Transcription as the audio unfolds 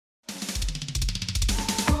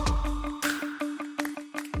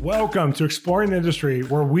Welcome to Exploring the Industry,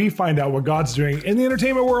 where we find out what God's doing in the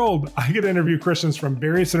entertainment world. I get to interview Christians from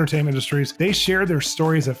various entertainment industries. They share their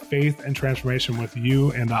stories of faith and transformation with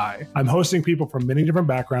you and I. I'm hosting people from many different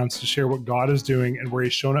backgrounds to share what God is doing and where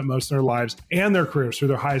He's shown up most in their lives and their careers through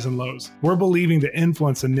their highs and lows. We're believing to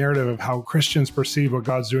influence the narrative of how Christians perceive what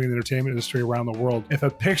God's doing in the entertainment industry around the world. If a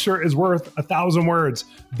picture is worth 1,000 words,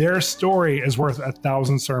 their story is worth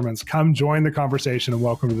 1,000 sermons. Come join the conversation and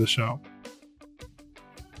welcome to the show.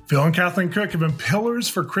 Phil and Kathleen Cooke have been pillars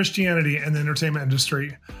for Christianity in the entertainment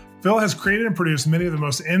industry. Phil has created and produced many of the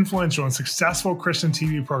most influential and successful Christian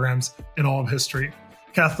TV programs in all of history.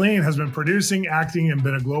 Kathleen has been producing, acting, and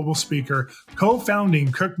been a global speaker,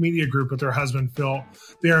 co-founding Cooke Media Group with her husband, Phil.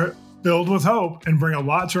 They are filled with hope and bring a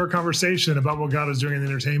lot to our conversation about what God is doing in the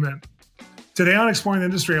entertainment. Today on Exploring the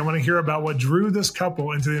Industry, I want to hear about what drew this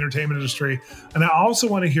couple into the entertainment industry. And I also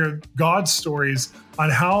want to hear God's stories on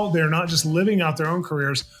how they're not just living out their own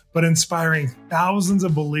careers, but inspiring thousands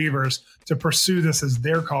of believers to pursue this as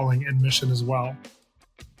their calling and mission as well.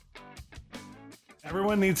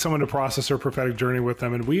 Everyone needs someone to process their prophetic journey with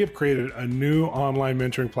them. And we have created a new online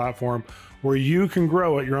mentoring platform where you can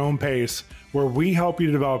grow at your own pace, where we help you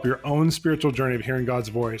to develop your own spiritual journey of hearing God's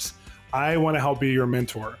voice. I want to help be your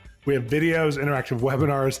mentor. We have videos, interactive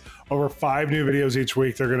webinars, over 5 new videos each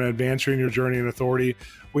week. They're going to advance you in your journey and authority.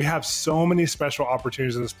 We have so many special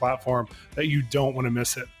opportunities in this platform that you don't want to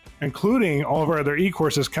miss it, including all of our other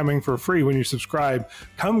e-courses coming for free when you subscribe.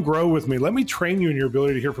 Come grow with me. Let me train you in your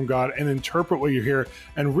ability to hear from God and interpret what you hear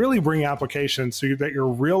and really bring application so that your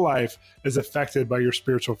real life is affected by your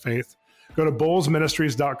spiritual faith. Go to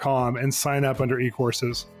bolzministries.com and sign up under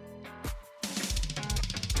e-courses.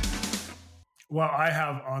 Well, I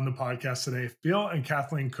have on the podcast today, Phil and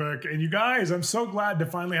Kathleen Cooke. And you guys, I'm so glad to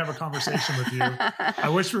finally have a conversation with you. I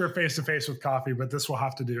wish we were face-to-face with coffee, but this will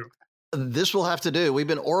have to do. This will have to do. We've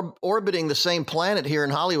been orbiting the same planet here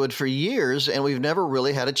in Hollywood for years, and we've never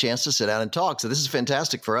really had a chance to sit down and talk. So this is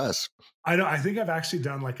fantastic for us. I know. I think I've actually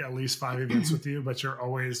done like at least 5 events with you, but you're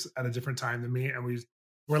always at a different time than me. And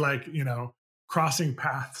we're like, crossing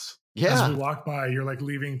paths. Yeah. As we walk by, you're like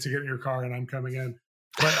leaving to get in your car and I'm coming in.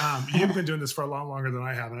 But you've been doing this for a lot longer than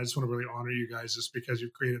I have. And I just want to really honor you guys just because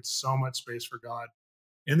you've created so much space for God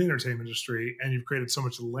in the entertainment industry. And you've created so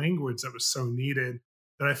much language that was so needed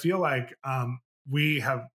that I feel like we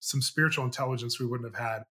have some spiritual intelligence we wouldn't have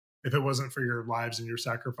had if it wasn't for your lives and your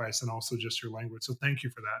sacrifice and also just your language. So thank you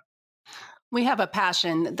for that. We have a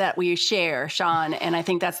passion that we share, Shawn, and I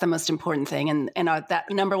think that's the most important thing. And that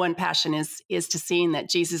number one passion is to seeing that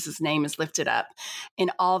Jesus' name is lifted up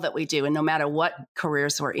in all that we do, and no matter what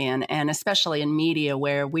careers we're in, and especially in media,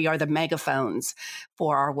 where we are the megaphones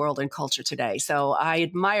for our world and culture today. So I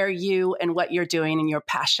admire you and what you're doing and your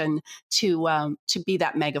passion to be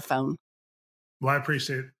that megaphone. Well, I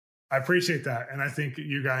appreciate that, and I think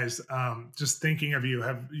you guys, just thinking of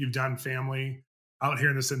you've done family out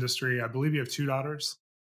here in this industry. I believe you have 2 daughters.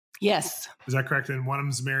 Yes. Is that correct? And one of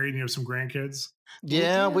them's married and you have some grandkids?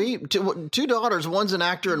 Yeah, we two daughters, one's an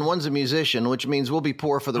actor and one's a musician, which means we'll be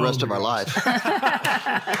poor for the rest of our life.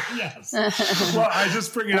 Yes. Well, I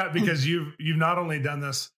just bring it up because you've not only done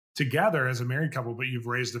this together as a married couple, but you've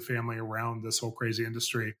raised a family around this whole crazy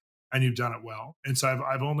industry and you've done it well. And so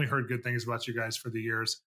I've only heard good things about you guys for the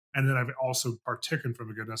years. And then I've also partaken from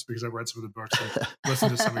the goodness because I've read some of the books and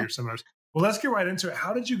listened to some of your seminars. Well, let's get right into it.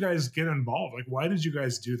 How did you guys get involved? Like, why did you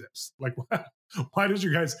guys do this? Like, why did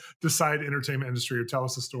you guys decide entertainment industry? Or tell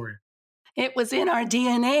us the story. It was in our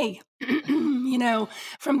DNA.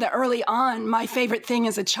 From the early on, my favorite thing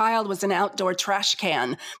as a child was an outdoor trash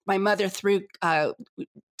can. My mother threw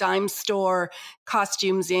dime store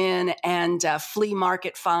costumes in and flea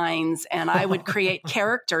market finds, and I would create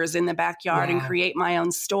characters in the backyard and create my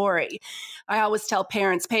own story. I always tell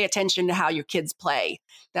parents, pay attention to how your kids play.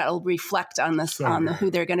 That'll reflect on who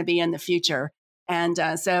they're going to be in the future. And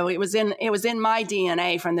so it was in my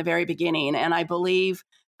DNA from the very beginning, and I believe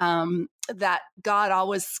that God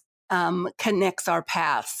always connects our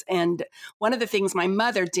paths. And one of the things my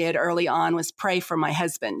mother did early on was pray for my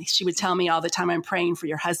husband. She would tell me all the time, I'm praying for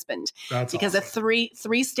your husband. That's because awesome. A three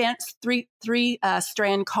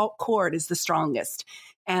strand cord is the strongest.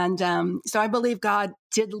 And so I believe God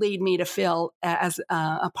did lead me to Phil as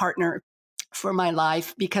a partner for my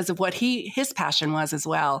life because of what his passion was as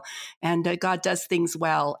well. And God does things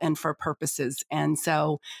well and for purposes. And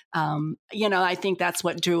so, I think that's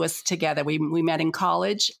what drew us together. We met in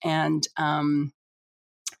college and, the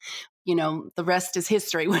rest is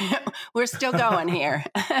history. We're still going here.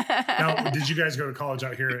 Now, did you guys go to college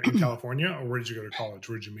out here in California or where did you go to college?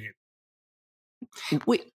 Where did you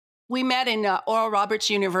meet? We met in Oral Roberts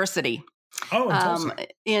University. Oh, in Tulsa.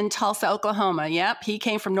 In Tulsa, Oklahoma. Yep. He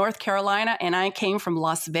came from North Carolina and I came from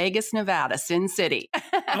Las Vegas, Nevada, Sin City.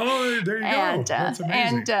 Oh, there you go. That's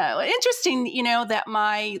amazing. And interesting, that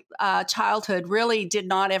my childhood really did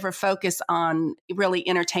not ever focus on really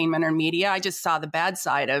entertainment or media. I just saw the bad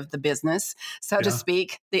side of the business, so to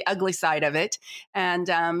speak, the ugly side of it. And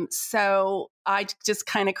so I just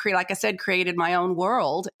kind of created my own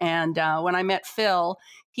world. And when I met Phil,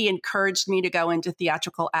 he encouraged me to go into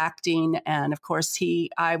theatrical acting. And of course,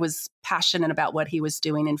 I was passionate about what he was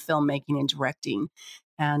doing in filmmaking and directing.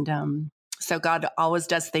 And so God always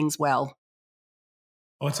does things well.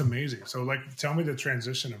 Oh, it's amazing. So tell me the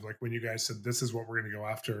transition of when you guys said, this is what we're going to go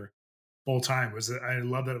after full time. I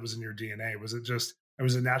love that it was in your DNA. Was it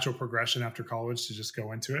a natural progression after college to just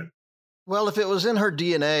go into it? Well, if it was in her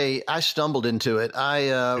DNA, I stumbled into it.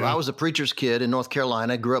 I was a preacher's kid in North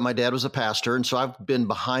Carolina. Grew up, my dad was a pastor. And so I've been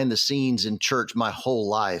behind the scenes in church my whole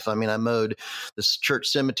life. I mean, I mowed this church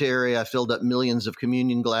cemetery. I filled up millions of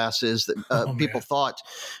communion glasses. People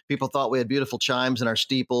thought we had beautiful chimes in our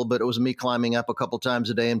steeple, but it was me climbing up a couple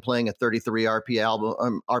times a day and playing a 33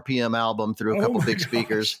 RPM album through a couple big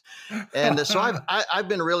speakers. And so I've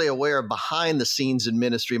been really aware of behind the scenes in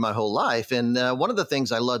ministry my whole life. And one of the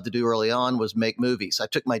things I loved to do early on was make movies. I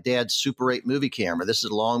took my dad's Super 8 movie camera. This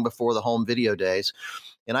is long before the home video days.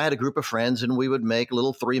 And I had a group of friends and we would make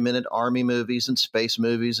little 3-minute army movies and space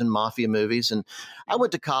movies and mafia movies. And I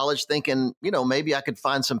went to college thinking, maybe I could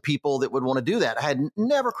find some people that would want to do that. I had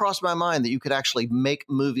never crossed my mind that you could actually make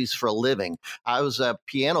movies for a living. I was a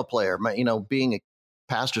piano player, being a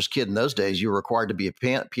pastor's kid in those days, you were required to be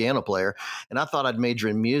a piano player. And I thought I'd major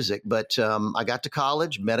in music, but I got to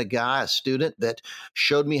college, met a student that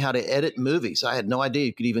showed me how to edit movies. I had no idea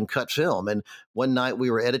you could even cut film. And one night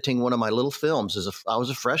we were editing one of my little films I was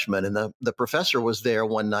a freshman, and the professor was there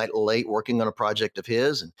one night late working on a project of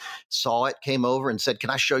his and saw it, came over and said, "Can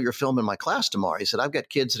I show your film in my class tomorrow?" He said, "I've got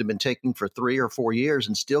kids that have been taking for 3 or 4 years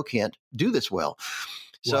and still can't do this well."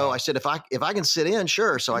 So wow. I said, if I can sit in,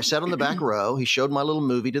 sure. So I sat on the back row. He showed my little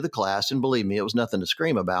movie to the class, and believe me, it was nothing to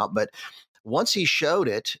scream about. But once he showed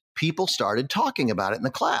it, people started talking about it in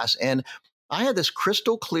the class. And I had this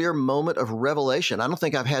crystal clear moment of revelation. I don't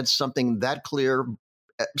think I've had something that clear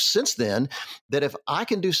since then, that if I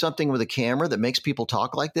can do something with a camera that makes people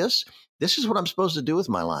talk like this is what I'm supposed to do with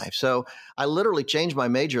my life. So I literally changed my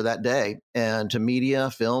major that day and to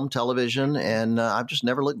media, film, television, and I've just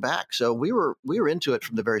never looked back. So we were into it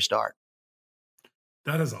from the very start.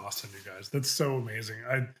 That is awesome, you guys. That's so amazing.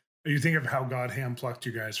 You think of how God hand-plucked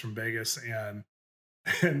you guys from Vegas and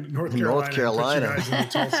North Carolina. And put you guys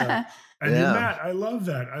into Tulsa. And you met. I love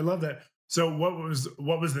that. So what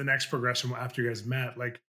was the next progression after you guys met?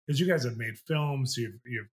 Because you guys have made films, you've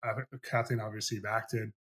Kathleen, obviously you've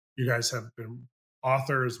acted, you guys have been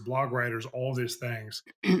authors, blog writers, all these things.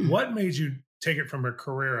 What made you take it from a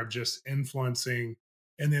career of just influencing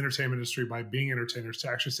in the entertainment industry by being entertainers to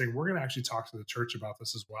actually saying, we're going to actually talk to the church about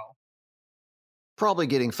this as well? Probably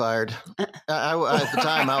getting fired. At the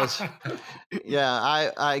time, I was,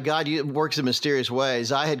 God works in mysterious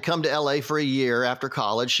ways. I had come to LA for a year after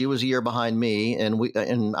college. She was a year behind me,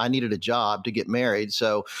 and I needed a job to get married.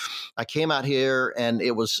 So I came out here, and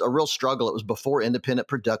it was a real struggle. It was before independent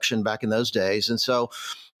production back in those days. And so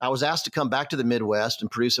I was asked to come back to the Midwest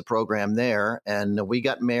and produce a program there. And we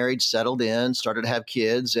got married, settled in, started to have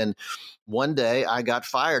kids. And one day I got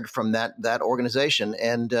fired from that organization.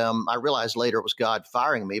 And I realized later it was God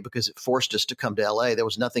firing me because it forced us to come to LA. There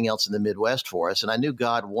was nothing else in the Midwest for us. And I knew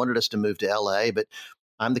God wanted us to move to LA, but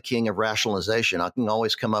I'm the king of rationalization. I can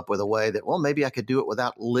always come up with a way that, well, maybe I could do it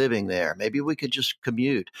without living there. Maybe we could just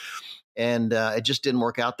commute. And it just didn't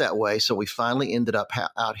work out that way. So we finally ended up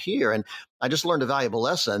out here. And I just learned a valuable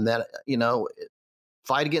lesson that,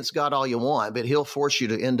 fight against God all you want, but he'll force you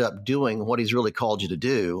to end up doing what he's really called you to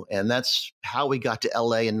do. And that's how we got to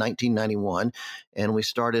LA in 1991. And we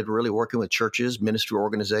started really working with churches, ministry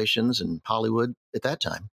organizations, and Hollywood at that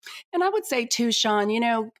time. And I would say too, Shawn,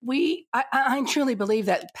 I truly believe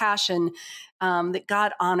that passion, that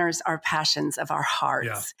God honors our passions of our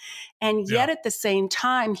hearts. Yeah. And yet at the same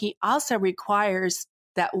time, he also requires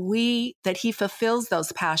that he fulfills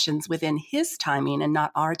those passions within his timing and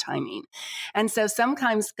not our timing. And so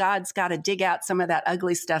sometimes God's got to dig out some of that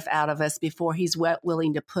ugly stuff out of us before he's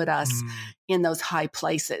willing to put us in those high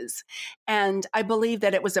places. And I believe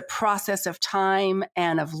that it was a process of time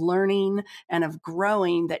and of learning and of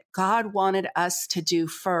growing that God wanted us to do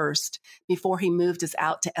first before he moved us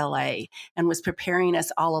out to LA and was preparing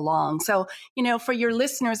us all along. So, for your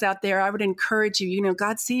listeners out there, I would encourage you,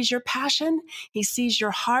 God sees your passion. He sees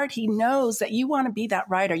your heart, he knows that you want to be that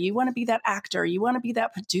writer, you want to be that actor, you want to be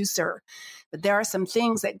that producer. But there are some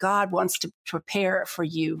things that God wants to prepare for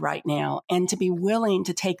you right now, and to be willing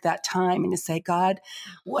to take that time and to say, God,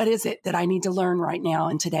 what is it that I need to learn right now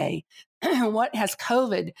and today? What has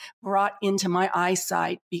COVID brought into my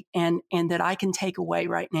eyesight and that I can take away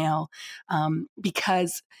right now,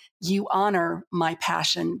 because you honor my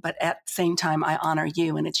passion, but at the same time, I honor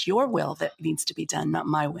you, and it's your will that needs to be done, not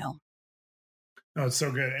my will. No, it's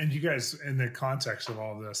so good. And you guys, in the context of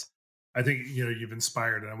all of this, I think, you've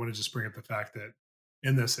inspired, and I want to just bring up the fact that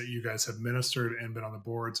in this, that you guys have ministered and been on the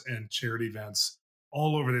boards and charity events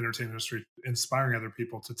all over the entertainment industry, inspiring other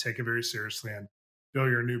people to take it very seriously. And Bill,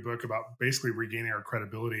 your new book about basically regaining our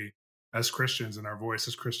credibility as Christians and our voice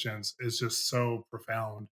as Christians is just so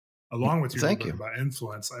profound, along with your new book about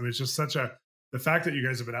influence. I mean, it's just the fact that you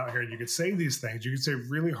guys have been out here and you could say these things, you could say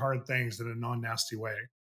really hard things in a non-nasty way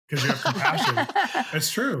because you have compassion.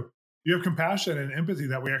 It's true. You have compassion and empathy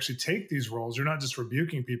that we actually take these roles. You're not just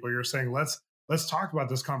rebuking people. You're saying, let's talk about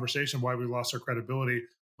this conversation, why we lost our credibility,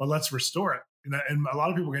 but let's restore it. And a lot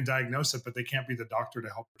of people can diagnose it, but they can't be the doctor to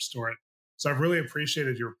help restore it. So I've really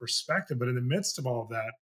appreciated your perspective. But in the midst of all of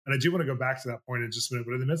that, and I do want to go back to that point in just a minute,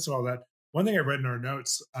 but in the midst of all that, one thing I read in our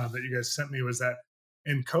notes that you guys sent me was that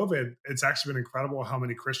in COVID, it's actually been incredible how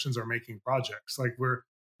many Christians are making projects. Like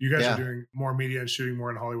you guys are doing more media and shooting more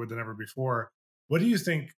in Hollywood than ever before. What do you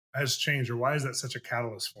think has changed, or why is that such a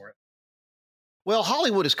catalyst for it? Well,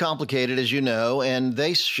 Hollywood is complicated, as you know, and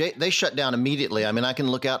they shut down immediately. I mean, I can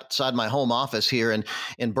look outside my home office here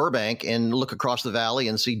in Burbank and look across the valley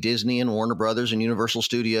and see Disney and Warner Brothers and Universal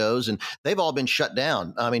Studios, and they've all been shut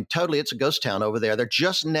down. I mean, totally, it's a ghost town over there. They're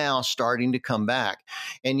just now starting to come back.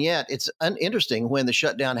 And yet it's interesting, when the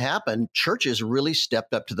shutdown happened, churches really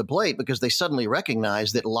stepped up to the plate because they suddenly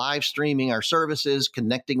recognized that live streaming our services,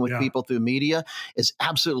 connecting with people through media is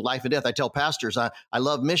absolute life and death. I tell pastors, I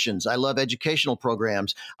love missions. I love educational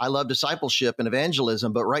programs. I love discipleship and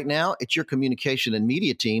evangelism, but right now it's your communication and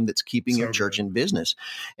media team that's keeping your church in business.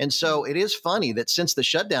 And so it is funny that since the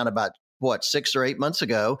shutdown about 6 or 8 months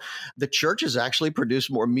ago, the church has actually produced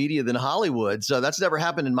more media than Hollywood. So that's never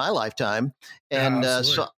happened in my lifetime. And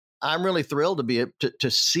so I'm really thrilled to be to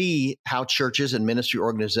see how churches and ministry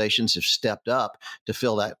organizations have stepped up to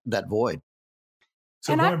fill that void.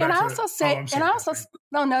 So no,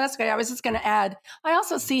 that's great. I was just going to add, I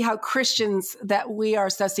also see how Christians that we are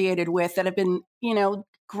associated with that have been,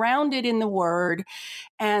 grounded in the word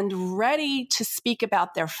and ready to speak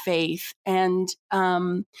about their faith and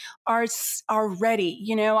are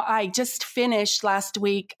ready. I just finished last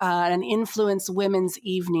week an Influence Women's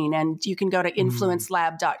Evening, and you can go to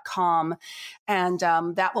influencelab.com, and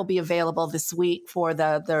that will be available this week for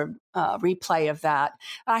the replay of that.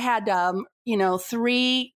 I had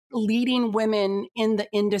 3 leading women in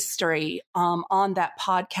the industry on that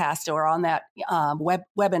podcast or on that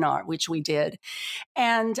webinar, which we did.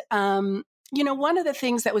 And, one of the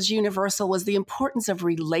things that was universal was the importance of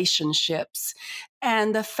relationships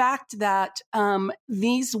and the fact that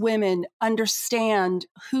these women understand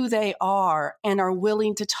who they are and are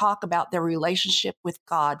willing to talk about their relationship with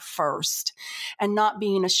God first and not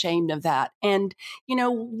being ashamed of that. And,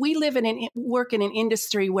 we work in an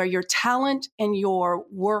industry where your talent and your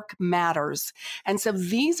work matters. And so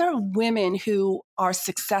these are women who are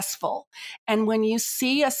successful. And when you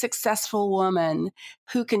see a successful woman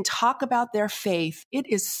who can talk about their faith, it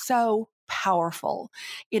is so powerful.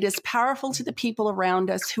 It is powerful to the people around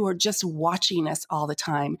us who are just watching us all the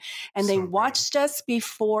time. And they watched us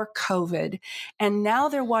before COVID, and now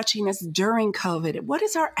they're watching us during COVID. What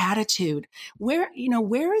is our attitude? Where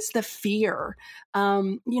is the fear?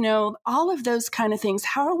 All of those kind of things.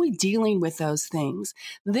 How are we dealing with those things?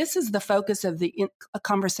 This is the focus of the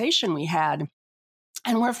conversation we had.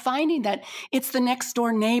 And we're finding that it's the next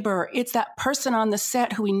door neighbor. It's that person on the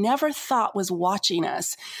set who we never thought was watching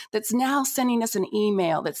us that's now sending us an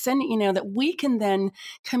email that we can then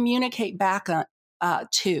communicate back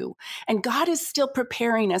to. And God is still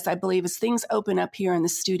preparing us, I believe, as things open up here in the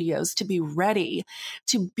studios, to be ready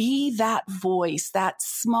to be that voice, that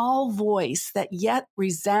small voice that yet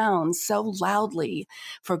resounds so loudly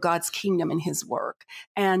for God's kingdom and his work.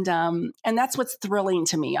 And that's what's thrilling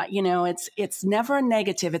to me. It's never a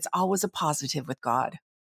negative. It's always a positive with God.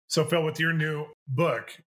 So Phil, with your new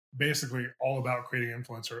book, basically all about creating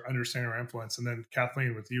influence or understanding our influence, and then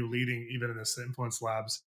Kathleen, with you leading even in this Influence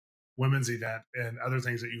Labs women's event and other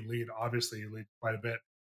things that you lead, obviously you lead quite a bit.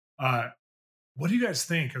 What do you guys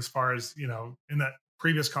think as far as, in that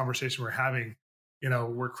previous conversation we're having,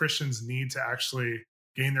 where Christians need to actually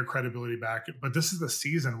gain their credibility back, but this is the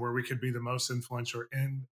season where we could be the most influential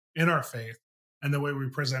in our faith. and the way we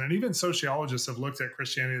present it. Even sociologists have looked at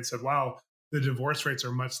Christianity and said, wow, the divorce rates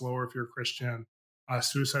are much lower if you're a Christian.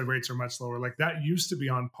 Suicide rates are much lower. Like that used to be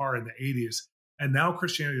on par in the 80s. And now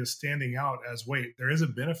Christianity is standing out as, wait, there is a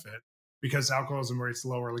benefit because alcoholism rates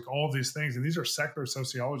lower, like all of these things. And these are secular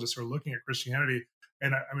sociologists who are looking at Christianity.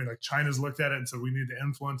 And I mean, like China's looked at it and said, we need the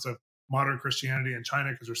influence of modern Christianity in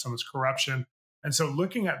China because there's so much corruption. And so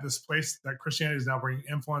looking at this place that Christianity is now bringing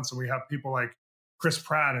influence, and we have people like Chris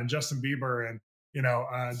Pratt and Justin Bieber and,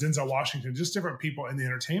 Denzel Washington, just different people in the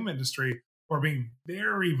entertainment industry who are being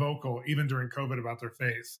very vocal, even during COVID, about their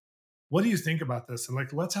faith. What do you think about this? And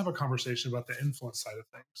let's have a conversation about the influence side of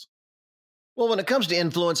things. Well, when it comes to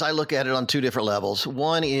influence, I look at it on two different levels.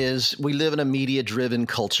 One is we live in a media-driven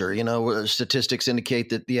culture. Statistics indicate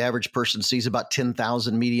that the average person sees about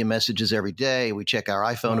 10,000 media messages every day. We check our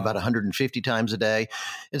iPhone about 150 times a day.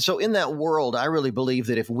 And so in that world, I really believe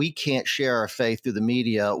that if we can't share our faith through the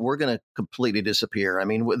media, we're going to completely disappear. I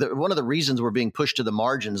mean, one of the reasons we're being pushed to the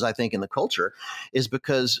margins, I think, in the culture is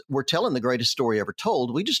because we're telling the greatest story ever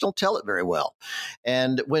told. We just don't tell it very well.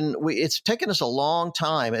 And it's taken us a long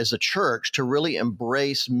time as a church to really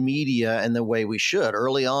embrace media in the way we should.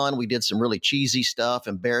 Early on, we did some really cheesy stuff,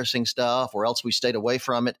 embarrassing stuff, or else we stayed away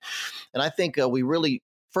from it. And I think we really,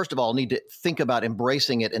 first of all, need to think about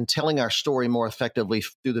embracing it and telling our story more effectively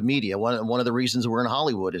through the media. One of the reasons we're in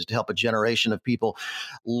Hollywood is to help a generation of people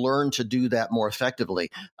learn to do that more effectively.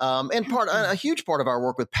 And a huge part of our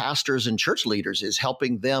work with pastors and church leaders is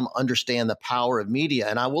helping them understand the power of media.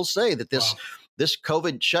 And I will say that this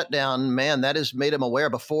COVID shutdown, man, that has made them aware.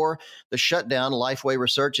 Before the shutdown, Lifeway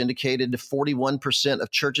research indicated 41% of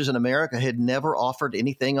churches in America had never offered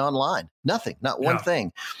anything online. Nothing, not one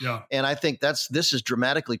thing. Yeah. And I think this has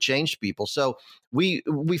dramatically changed people. So we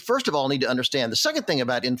first of all need to understand. The second thing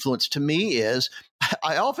about influence to me is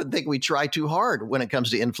I often think we try too hard when it comes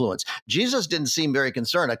to influence. Jesus didn't seem very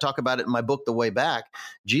concerned. I talk about it in my book, The Way Back.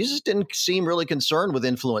 Jesus didn't seem really concerned with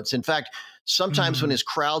influence. In fact, sometimes when his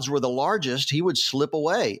crowds were the largest, he would slip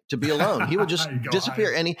away to be alone. He would just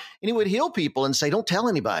disappear and he would heal people and say, don't tell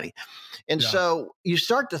anybody. And so you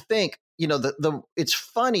start to think, it's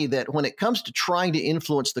funny that when it comes to trying to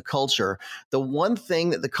influence the culture, the one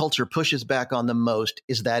thing that the culture pushes back on the most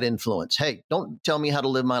is that influence. Hey, don't tell me how to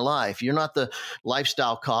live my life. You're not the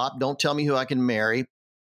lifestyle cop. Don't tell me who I can marry.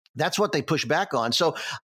 That's what they push back on. So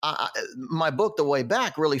my book, The Way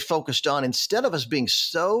Back, really focused on, instead of us being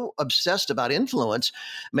so obsessed about influence,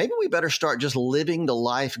 maybe we better start just living the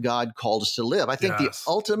life God called us to live. I think the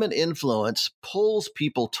ultimate influence pulls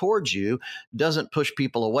people towards you, doesn't push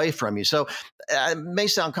people away from you. So it may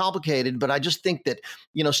sound complicated, but I just think that,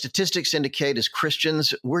 statistics indicate as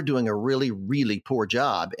Christians, we're doing a really, really poor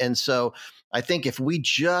job. And so I think if we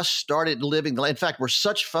just started living, in fact, we're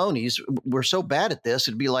such phonies, we're so bad at this,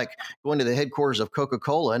 it'd be like going to the headquarters of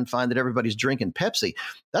Coca-Cola and find that everybody's drinking Pepsi.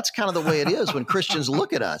 That's kind of the way it is when Christians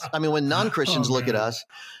look at us. I mean, when non-Christians look at us.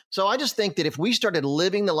 So I just think that if we started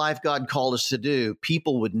living the life God called us to do,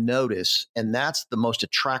 people would notice. And that's the most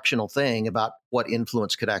attractional thing about what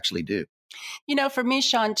influence could actually do. For me,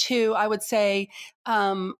 Shawn, too, I would say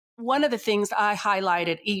one of the things I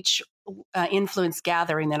highlighted each influence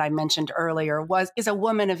gathering that I mentioned earlier is a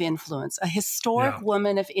woman of influence, a historic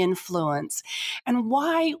woman of influence. And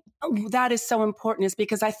why that is so important is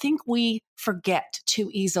because I think we forget too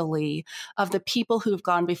easily of the people who've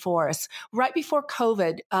gone before us. Right before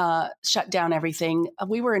COVID shut down everything,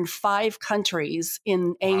 we were in 5 countries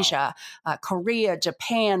in Asia, Korea,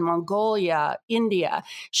 Japan, Mongolia, India,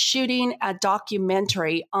 shooting a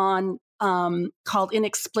documentary on called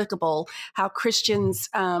Inexplicable, how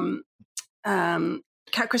Christianity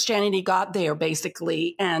got there,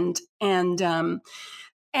 basically, and the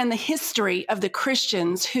history of the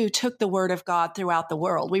Christians who took the word of God throughout the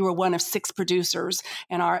world. We were one of 6 producers,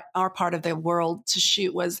 and our part of the world to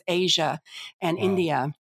shoot was Asia and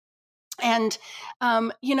India. And,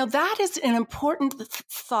 that is an important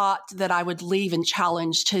thought that I would leave and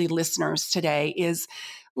challenge to listeners today is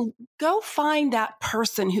go find that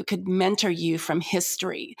person who could mentor you from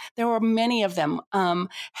history. There are many of them.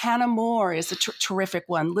 Hannah More is a terrific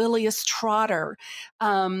one. Lilias Trotter,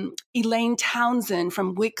 Elaine Townsend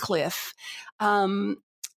from Wycliffe.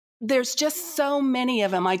 There's just so many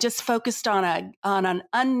of them. I just focused on an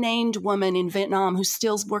unnamed woman in Vietnam who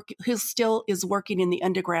still is working in the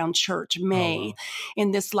underground church, May,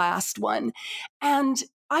 in this last one. And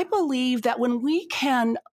I believe that when we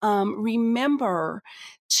can remember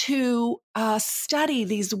to study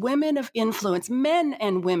these women of influence, men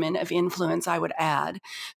and women of influence, I would add,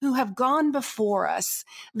 who have gone before us,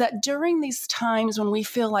 that during these times when we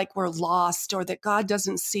feel like we're lost or that God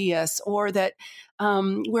doesn't see us or that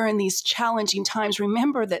we're in these challenging times,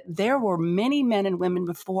 remember that there were many men and women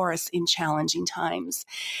before us in challenging times,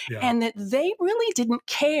 and that they really didn't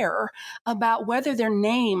care about whether their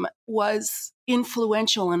name was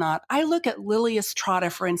influential or not. I look at Lilias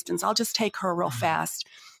Trotta, for instance. I'll just take her real fast.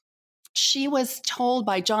 She was told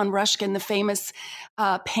by John Ruskin, the famous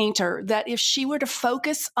painter, that if she were to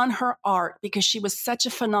focus on her art, because she was such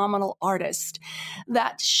a phenomenal artist,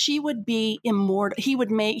 that she would be immortal. He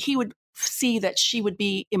would see that she would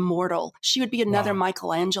be immortal. She would be another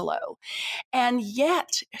Michelangelo. And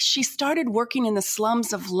yet she started working in the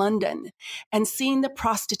slums of London and seeing the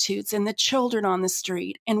prostitutes and the children on the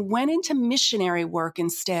street and went into missionary work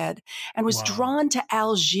instead and was drawn to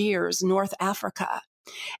Algiers, North Africa.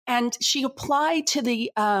 And she applied to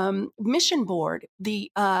the mission board,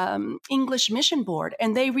 the English mission board,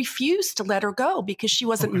 and they refused to let her go because she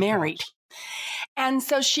wasn't married. Gosh. And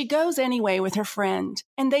so she goes anyway with her friend.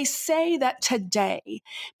 And they say that today,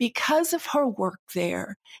 because of her work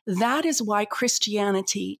there, that is why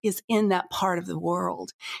Christianity is in that part of the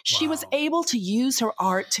world. She was able to use her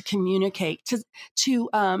art to communicate, to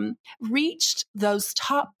reach those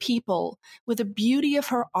top people with the beauty of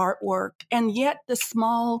her artwork, and yet the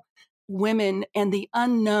small women and the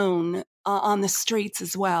unknown on the streets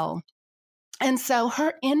as well. And so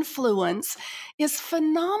her influence is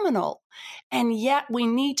phenomenal. And yet we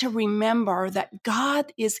need to remember that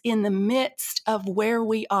God is in the midst of where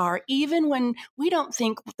we are, even when we don't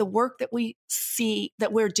think the work that we see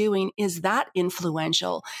that we're doing is that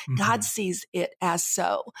influential. God sees it as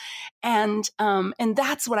so. And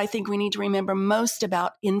that's what I think we need to remember most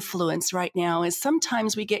about influence right now is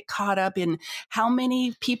sometimes we get caught up in how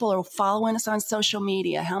many people are following us on social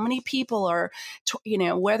media, how many people are,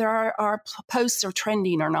 whether our posts are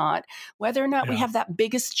trending or not, whether or not we have that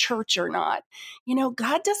biggest church or not.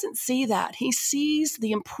 God doesn't see that. He sees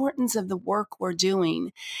the importance of the work we're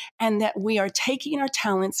doing and that we are taking our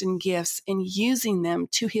talents and gifts and using them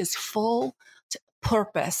to his full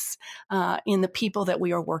purpose in the people that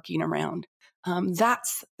we are working around.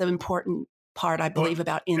 That's the important part, I believe,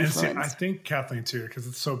 about influence. And see, I think, Kathleen, too, because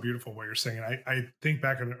it's so beautiful what you're saying. I think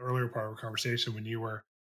back in an earlier part of our conversation when you were,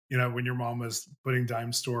 when your mom was putting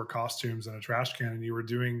dime store costumes in a trash can and you were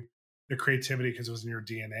doing the creativity because it was in your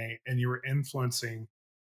DNA and you were influencing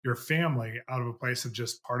your family out of a place of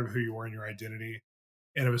just part of who you were in your identity.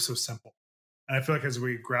 And it was so simple. And I feel like as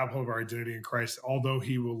we grab hold of our identity in Christ, although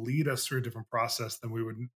he will lead us through a different process than we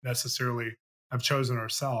would necessarily have chosen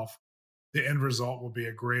ourselves, the end result will be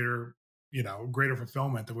a greater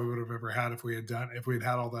fulfillment than we would have ever had if we had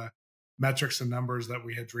had all the metrics and numbers that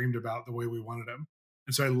we had dreamed about the way we wanted them.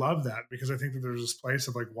 And so I love that because I think that there's this place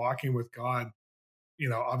of like walking with God.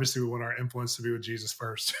 Obviously we want our influence to be with Jesus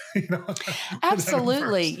first.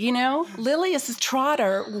 Absolutely. Lilias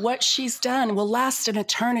Trotter, what she's done will last an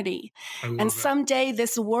eternity. And someday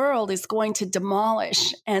this world is going to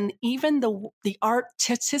demolish. And even the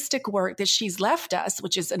artistic work that she's left us,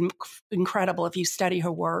 which is incredible if you study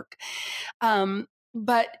her work.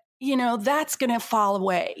 But that's going to fall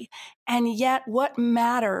away. And yet what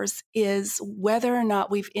matters is whether or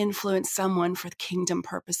not we've influenced someone for kingdom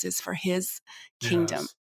purposes, for his kingdom.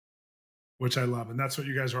 Yes. Which I love. And that's what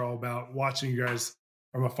you guys are all about, watching you guys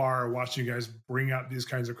from afar, watching you guys bring out these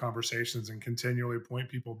kinds of conversations and continually point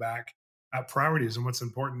people back at priorities and what's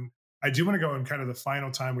important. I do want to go in kind of the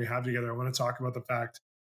final time we have together. I want to talk about the fact,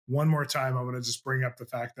 one more time, I want to just bring up the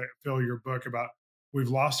fact that, Phil, your book about we've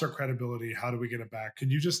lost our credibility. How do we get it back? Can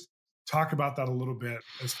you just talk about that a little bit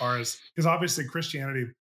as far as, because obviously Christianity,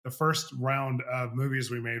 the first round of movies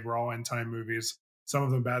we made were all end time movies, some of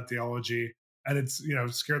them bad theology. And it's,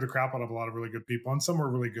 scared the crap out of a lot of really good people. And some were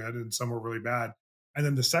really good and some were really bad. And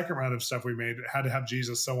then the second round of stuff we made had to have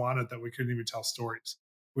Jesus so on it that we couldn't even tell stories.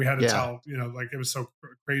 We had to tell, it was so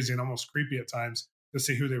crazy and almost creepy at times to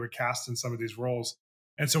see who they would cast in some of these roles.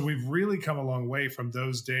 And so we've really come a long way from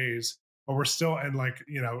those days, but we're still in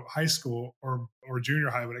high school or junior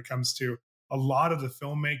high when it comes to a lot of the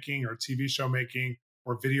filmmaking or TV show making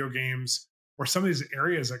or video games or some of these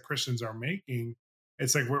areas that Christians are making.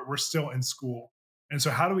 It's like we're still in school. And so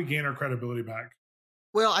how do we gain our credibility back?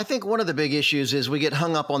 Well, I think one of the big issues is we get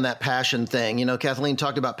hung up on that passion thing. Kathleen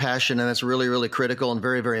talked about passion, and that's really, really critical and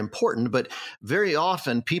very, very important. But very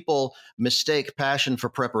often people mistake passion for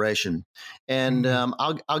preparation. And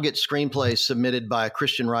I'll get screenplays submitted by a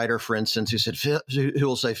Christian writer, for instance, who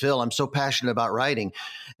will say, Phil, I'm so passionate about writing.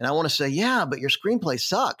 And I want to say, yeah, but your screenplay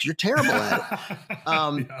sucks. You're terrible at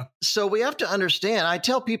it. So we have to understand. I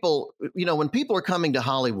tell people, when people are coming to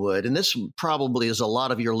Hollywood, and this probably is a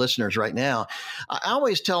lot of your listeners right now, I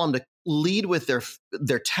always tell them to lead with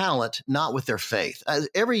their talent, not with their faith.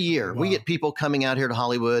 Every year, we get people coming out here to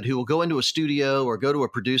Hollywood who will go into a studio or go to a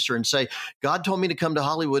producer and say, God told me to come to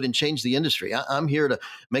Hollywood and change the industry. I'm here to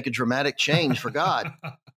make a dramatic change for God.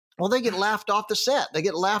 Well, they get laughed off the set. They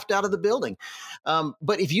get laughed out of the building.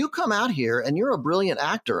 But if you come out here and you're a brilliant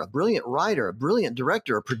actor, a brilliant writer, a brilliant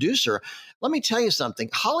director, a producer, let me tell you something.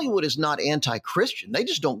 Hollywood is not anti-Christian. They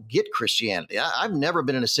just don't get Christianity. I've never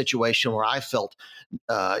been in a situation where I felt,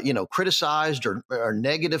 criticized or got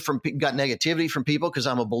negativity from people because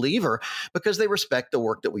I'm a believer, because they respect the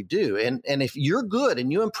work that we do. And if you're good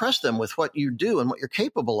and you impress them with what you do and what you're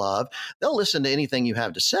capable of, they'll listen to anything you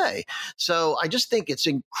have to say. So I just think it's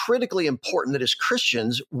critically important that as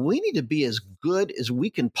Christians, we need to be as good as we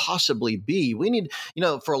can possibly be. We need,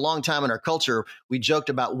 for a long time in our culture, we joked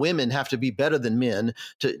about women have to be better than men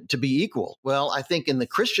to be equal. Well, I think in the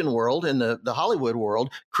Christian world, in the Hollywood world,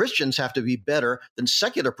 Christians have to be better than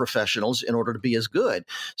secular professionals in order to be as good.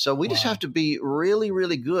 So we just have to be really,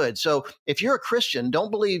 really good. So if you're a Christian,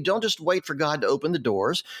 don't just wait for God to open the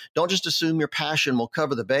doors. Don't just assume your passion will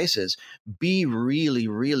cover the bases. Be really,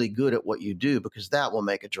 really good at what you do, because that will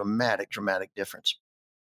make a dramatic difference.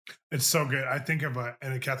 It's so good. I think of,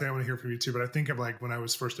 and Kathleen, I want to hear from you too, but I think of like when I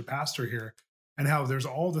was first a pastor here and how there's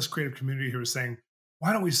all this creative community who was saying,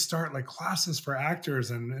 why don't we start like classes for actors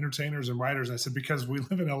and entertainers and writers? And I said, because we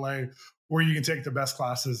live in LA where you can take the best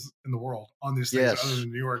classes in the world on these things other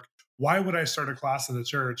than New York. Why would I start a class in the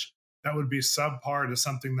church that would be subpar to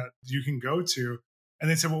something that you can go to? And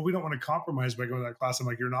they said, well, we don't want to compromise by going to that class. I'm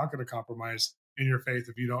like, you're not going to compromise in your faith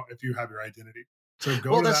if you have your identity. So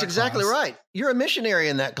that's exactly right. You're a missionary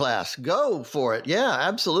in that class. Go for it. Yeah,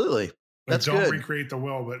 absolutely. That's good. Don't recreate the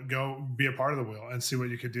will, but go be a part of the will and see what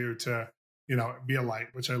you could do to, be a light,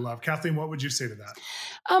 which I love. Kathleen, what would you say to that?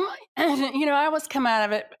 I always come out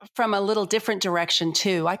of it from a little different direction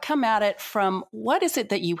too. I come at it from, what is it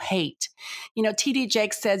that you hate? T.D.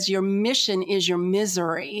 Jakes says your mission is your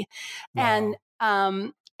misery. Wow.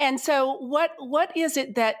 And so what is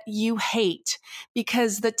it that you hate?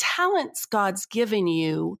 Because the talents God's given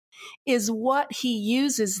you is what he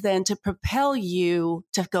uses then to propel you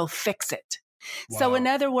to go fix it. Wow. So in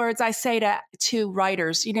other words, I say to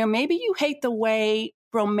writers, maybe you hate the way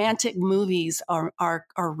romantic movies are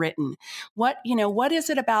written. What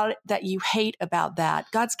is it about it that you hate about that?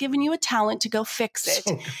 God's given you a talent to go fix it.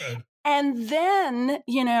 So good. And then,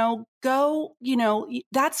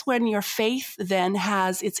 that's when your faith then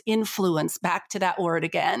has its influence, back to that word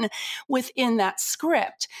again, within that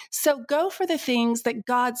script. So go for the things that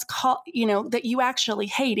God's that you actually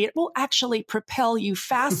hate. It will actually propel you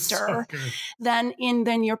faster than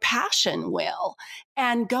your passion will.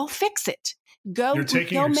 And go fix it. You're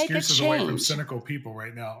taking excuses away from cynical people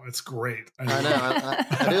right now. It's great. I know.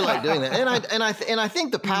 I do like doing that. And I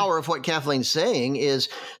think the power of what Kathleen's saying is,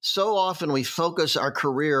 so often we focus our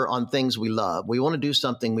career on things we love. We want to do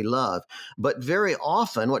something we love. But very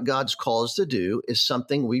often what God's called us to do is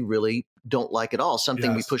something we really don't like at all,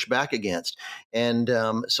 something we push back against. And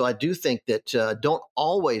so I do think that don't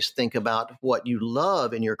always think about what you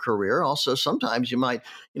love in your career. Also, sometimes you might,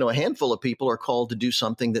 a handful of people are called to do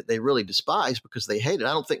something that they really despise because they hate it.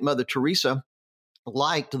 I don't think Mother Teresa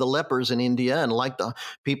liked the lepers in India and liked the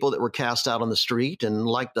people that were cast out on the street and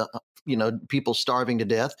liked the people starving to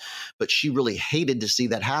death, but she really hated to see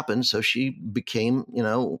that happen. So she became,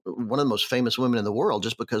 one of the most famous women in the world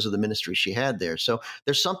just because of the ministry she had there. So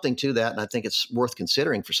there's something to that. And I think it's worth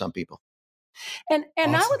considering for some people. And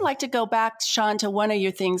awesome. I would like to go back, Shawn, to one of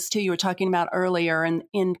your things too, you were talking about earlier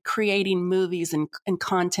in creating movies and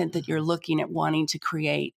content that you're looking at wanting to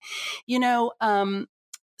create, you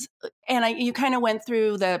kind of went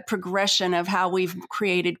through the progression of how we've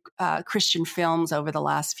created Christian films over the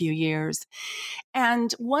last few years.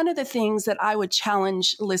 And one of the things that I would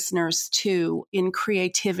challenge listeners to in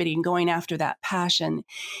creativity and going after that passion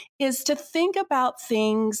is to think about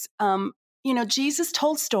things. Jesus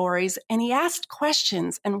told stories and he asked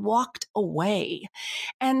questions and walked away.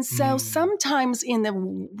 And so sometimes in the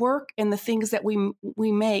work and the things that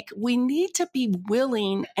we make, we need to be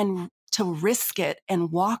willing and to risk it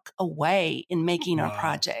and walk away in making our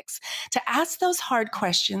projects, to ask those hard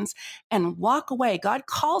questions and walk away. God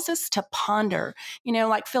calls us to ponder.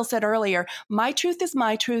 Like Phil said earlier, my truth is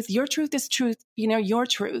my truth. Your truth is truth, your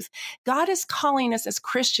truth. God is calling us as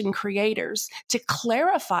Christian creators to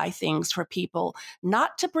clarify things for people,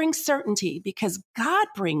 not to bring certainty, because God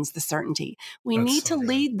brings the certainty. We need to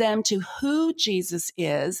lead them to who Jesus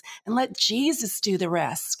is and let Jesus do the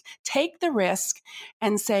rest. Take the risk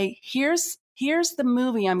and say, here's the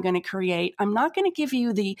movie I'm going to create. I'm not going to give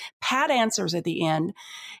you the pat answers at the end.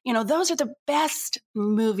 Those are the best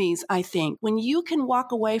movies, I think, when you can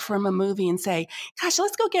walk away from a movie and say, gosh,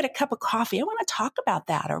 let's go get a cup of coffee. I want to talk about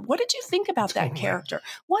that. Or what did you think about that character?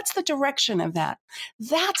 What's the direction of that?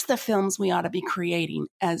 That's the films we ought to be creating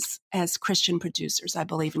as Christian producers, I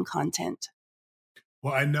believe, in content.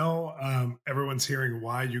 Well, I know everyone's hearing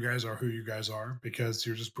why you guys are who you guys are, because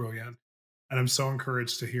you're just brilliant. And I'm so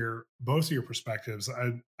encouraged to hear both of your perspectives.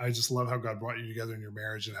 I just love how God brought you together in your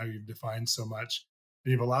marriage and how you've defined so much.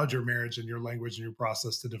 And you've allowed your marriage and your language and your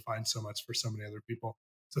process to define so much for so many other people.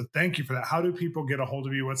 So thank you for that. How do people get a hold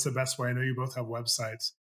of you? What's the best way? I know you both have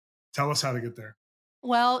websites. Tell us how to get there.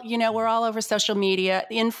 Well, we're all over social media.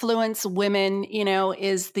 Influence Women,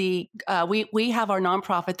 is we have our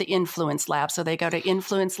nonprofit, the Influence Lab. So they go to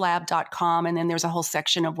influencelab.com, and then there's a whole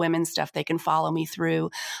section of women's stuff they can follow me through.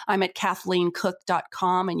 I'm at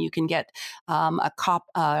KathleenCooke.com, and you can get a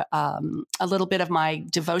little bit of my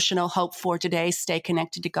devotional Hope for Today, Stay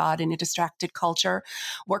Connected to God in a Distracted Culture.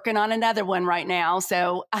 Working on another one right now.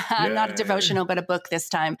 So not a devotional, but a book this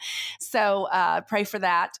time. So pray for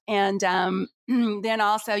that. And then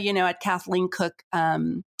also, at Kathleen Cooke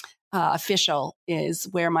official is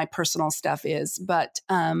where my personal stuff is. But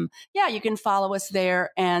you can follow us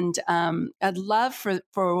there. And I'd love for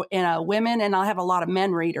women, and I'll have a lot of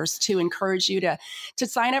men readers, to encourage you to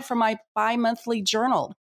sign up for my bi-monthly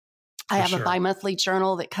journal. I have a bi-monthly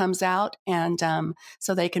journal that comes out, and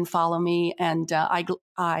so they can follow me. And I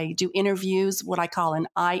do interviews, what I call an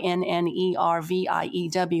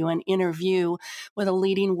INNERVIEW, an interview with a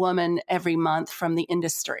leading woman every month from the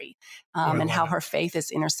industry, and how her faith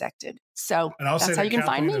is intersected. So that's how you can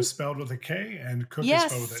find me. Is spelled with a K and Cook is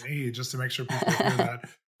spelled with an E, just to make sure people hear that.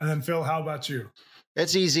 And then Phil, how about you?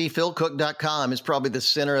 It's easy. PhilCooke.com is probably the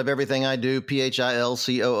center of everything I do.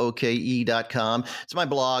 PhilCooke.com. It's my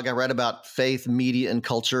blog. I write about faith, media, and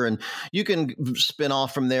culture. And you can spin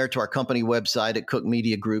off from there to our company website at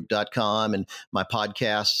cookmediagroup.com and my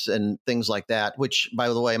podcasts and things like that, which, by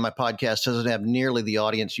the way, my podcast doesn't have nearly the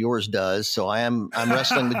audience yours does. So I'm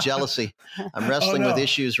wrestling with jealousy. I'm wrestling with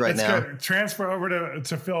issues right now. Good. Transfer over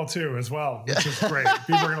to Phil too as well, which is great.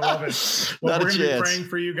 People are going to love it. Well, we're going to be praying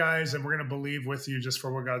for you guys, and we're going to believe with you just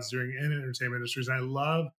for what God's doing in entertainment industries. And I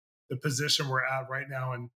love the position we're at right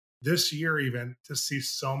now, and this year even, to see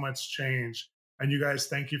so much change. And you guys,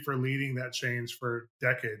 thank you for leading that change for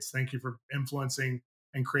decades. Thank you for influencing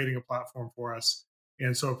and creating a platform for us.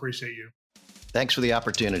 And so appreciate you. Thanks for the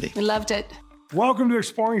opportunity. We loved it. Welcome to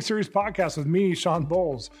Exploring Series Podcast with me, Shawn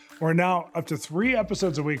Bolz. We're now up to 3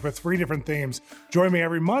 episodes a week with 3 different themes. Join me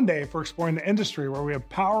every Monday for Exploring the Industry, where we have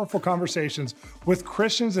powerful conversations with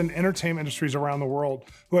Christians in entertainment industries around the world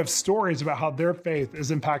who have stories about how their faith is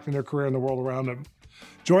impacting their career in the world around them.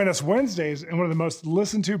 Join us Wednesdays in one of the most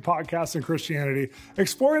listened to podcasts in Christianity,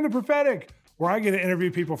 Exploring the Prophetic, where I get to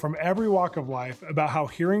interview people from every walk of life about how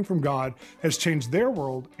hearing from God has changed their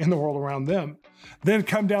world and the world around them. Then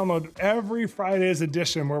come download every Friday's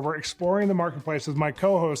edition, where we're exploring the marketplace with my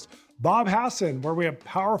co-host, Bob Hassan, where we have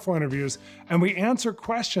powerful interviews and we answer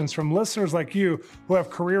questions from listeners like you who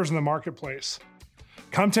have careers in the marketplace.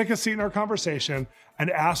 Come take a seat in our conversation and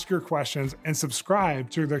ask your questions, and subscribe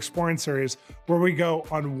to the Exploring series, where we go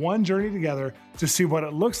on one journey together to see what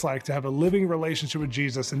it looks like to have a living relationship with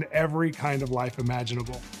Jesus in every kind of life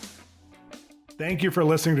imaginable. Thank you for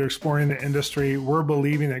listening to Exploring the Industry. We're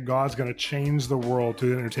believing that God's going to change the world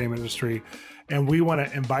through the entertainment industry, and we want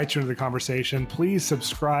to invite you into the conversation. Please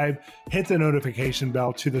subscribe, hit the notification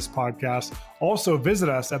bell to this podcast. Also, visit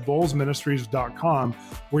us at bolzministries.com,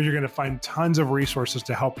 where you're going to find tons of resources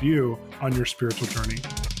to help you on your spiritual journey.